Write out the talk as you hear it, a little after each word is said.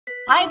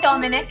Hi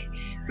Dominic,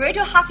 great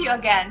to have you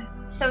again.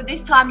 So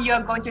this time you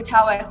are going to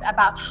tell us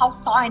about how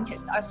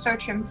scientists are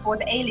searching for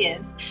the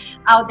aliens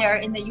out there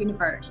in the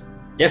universe.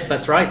 Yes,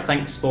 that's right.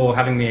 Thanks for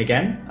having me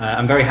again.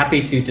 I'm very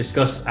happy to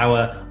discuss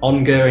our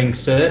ongoing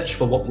search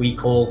for what we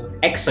call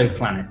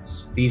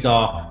exoplanets. These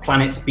are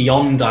planets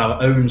beyond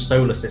our own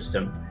solar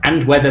system,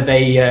 and whether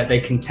they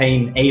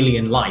contain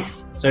alien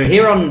life. So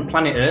here on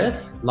planet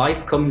Earth,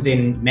 life comes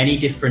in many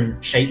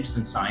different shapes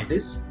and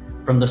sizes,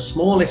 from the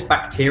smallest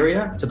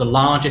bacteria to the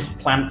largest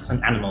plants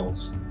and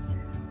animals.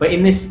 But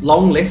in this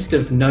long list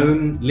of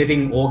known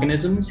living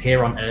organisms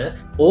here on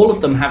Earth, all of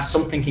them have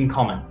something in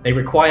common. They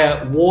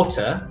require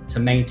water to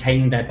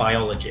maintain their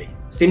biology.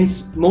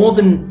 Since more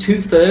than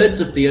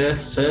 2/3 of the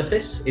Earth's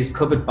surface is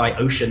covered by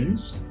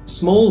oceans,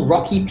 small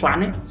rocky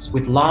planets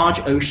with large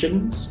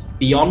oceans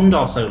beyond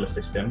our solar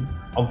system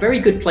are very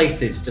good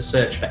places to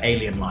search for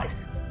alien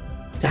life.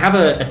 To have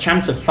a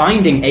chance of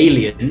finding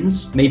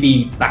aliens,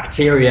 maybe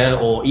bacteria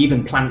or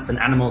even plants and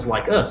animals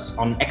like us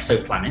on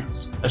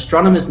exoplanets,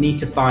 astronomers need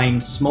to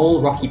find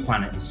small rocky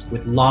planets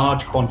with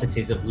large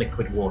quantities of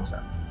liquid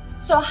water.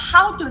 So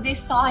how do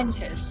these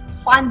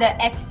scientists find the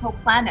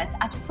exoplanets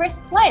at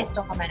first place,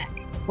 Dominic?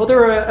 Well,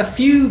 there are a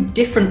few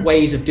different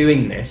ways of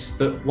doing this,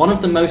 but one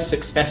of the most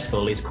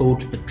successful is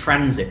called the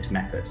transit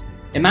method.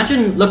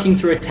 Imagine looking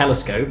through a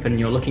telescope and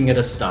you're looking at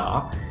a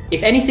star.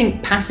 If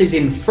anything passes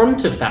in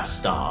front of that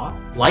star,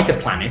 like a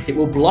planet, it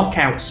will block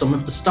out some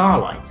of the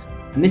starlight.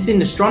 And this in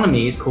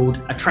astronomy is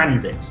called a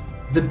transit.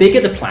 The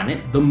bigger the planet,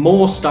 the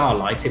more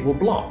starlight it will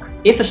block.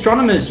 If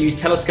astronomers use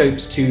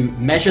telescopes to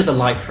measure the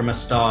light from a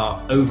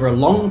star over a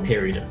long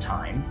period of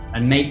time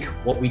and make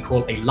what we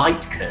call a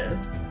light curve,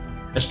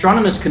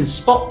 astronomers can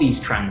spot these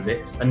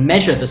transits and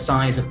measure the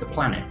size of the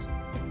planet.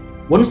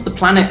 Once the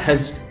planet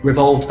has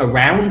revolved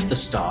around the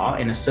star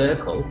in a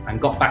circle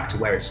and got back to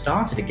where it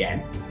started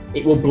again,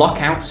 it will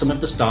block out some of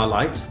the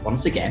starlight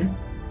once again,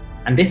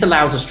 and this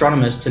allows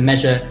astronomers to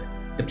measure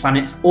the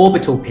planet's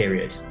orbital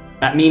period.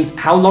 That means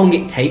how long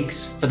it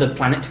takes for the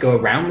planet to go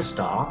around the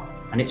star,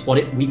 and it's what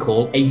we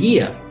call a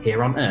year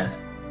here on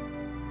Earth.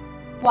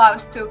 Wow,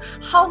 so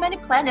how many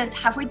planets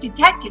have we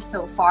detected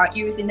so far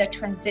using the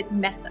transit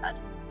method?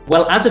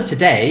 Well, as of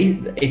today,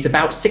 it's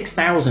about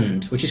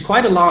 6,000, which is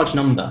quite a large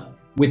number,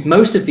 with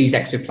most of these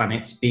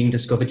exoplanets being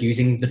discovered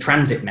using the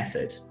transit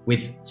method,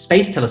 with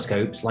space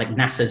telescopes like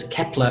NASA's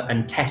Kepler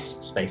and TESS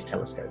space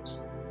telescopes.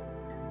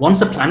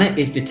 Once a planet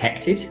is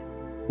detected,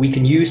 we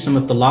can use some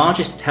of the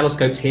largest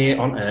telescopes here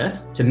on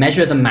Earth to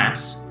measure the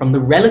mass from the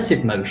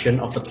relative motion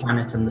of the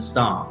planet and the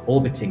star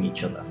orbiting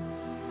each other.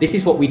 This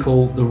is what we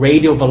call the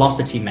radial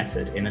velocity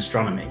method in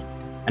astronomy,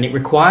 and it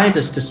requires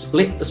us to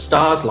split the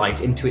star's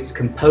light into its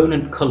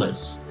component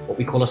colors, what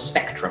we call a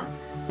spectrum.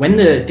 When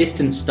the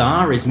distant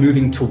star is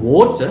moving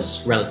towards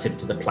us relative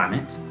to the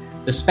planet,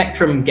 the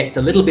spectrum gets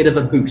a little bit of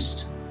a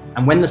boost.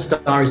 And when the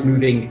star is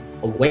moving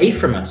away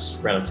from us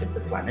relative to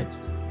the planet,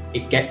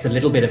 it gets a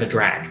little bit of a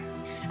drag.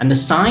 And the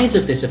size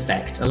of this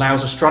effect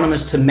allows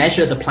astronomers to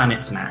measure the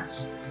planet's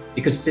mass,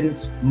 because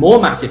since more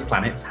massive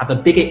planets have a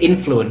bigger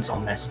influence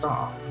on their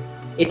star.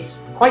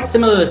 It's quite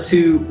similar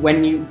to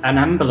when an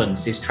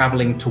ambulance is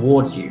traveling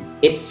towards you.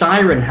 Its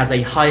siren has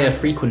a higher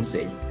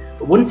frequency,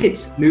 but once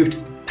it's moved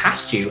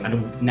past you and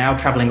now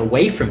traveling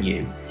away from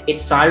you,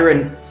 its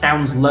siren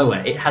sounds lower.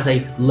 It has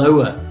a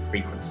lower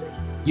frequency.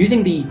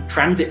 Using the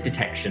transit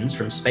detections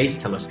from space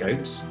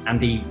telescopes and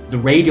the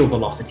radial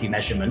velocity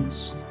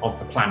measurements of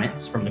the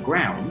planets from the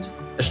ground,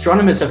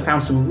 astronomers have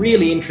found some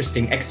really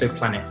interesting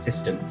exoplanet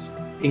systems,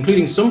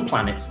 including some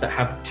planets that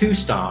have 2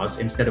 stars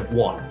instead of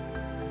 1.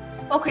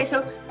 Okay,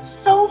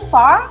 so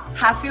far,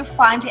 have you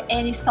found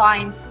any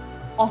signs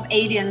of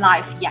alien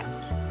life yet?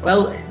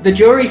 Well, the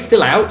jury's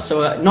still out,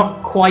 so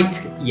not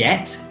quite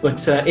yet,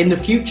 but in the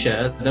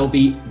future, there'll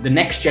be the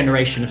next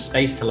generation of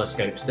space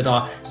telescopes that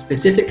are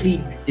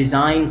specifically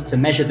designed to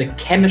measure the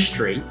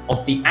chemistry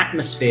of the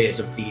atmospheres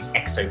of these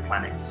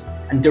exoplanets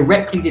and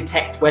directly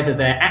detect whether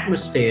their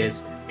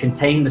atmospheres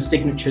contain the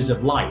signatures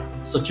of life,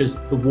 such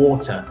as the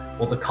water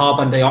or the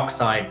carbon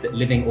dioxide that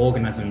living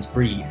organisms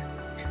breathe.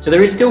 So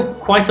there is still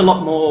quite a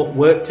lot more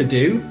work to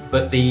do,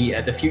 but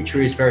the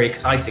future is very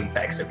exciting for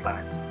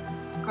exoplanets.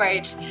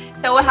 Great.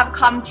 So we have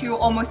come to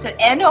almost the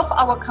end of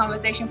our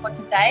conversation for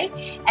today.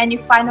 Any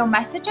final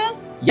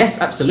messages? Yes,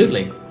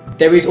 absolutely.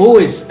 There is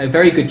always a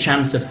very good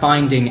chance of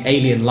finding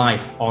alien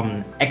life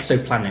on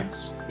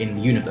exoplanets in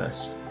the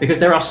universe, because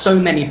there are so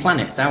many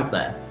planets out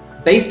there.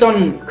 Based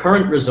on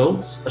current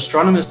results,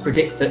 astronomers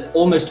predict that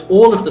almost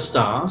all of the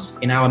stars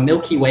in our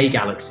Milky Way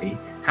galaxy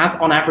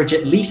have on average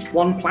at least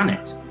 1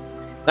 planet.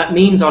 That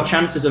means our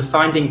chances of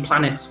finding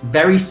planets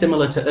very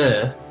similar to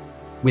Earth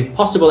with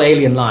possible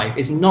alien life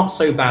is not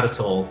so bad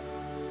at all.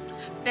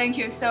 Thank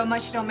you so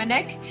much,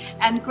 Dominic,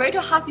 and great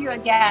to have you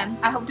again.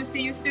 I hope to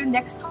see you soon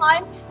next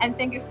time, and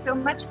thank you so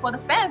much for the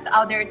fans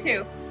out there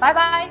too. Bye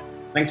bye.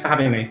 Thanks for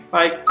having me.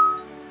 Bye.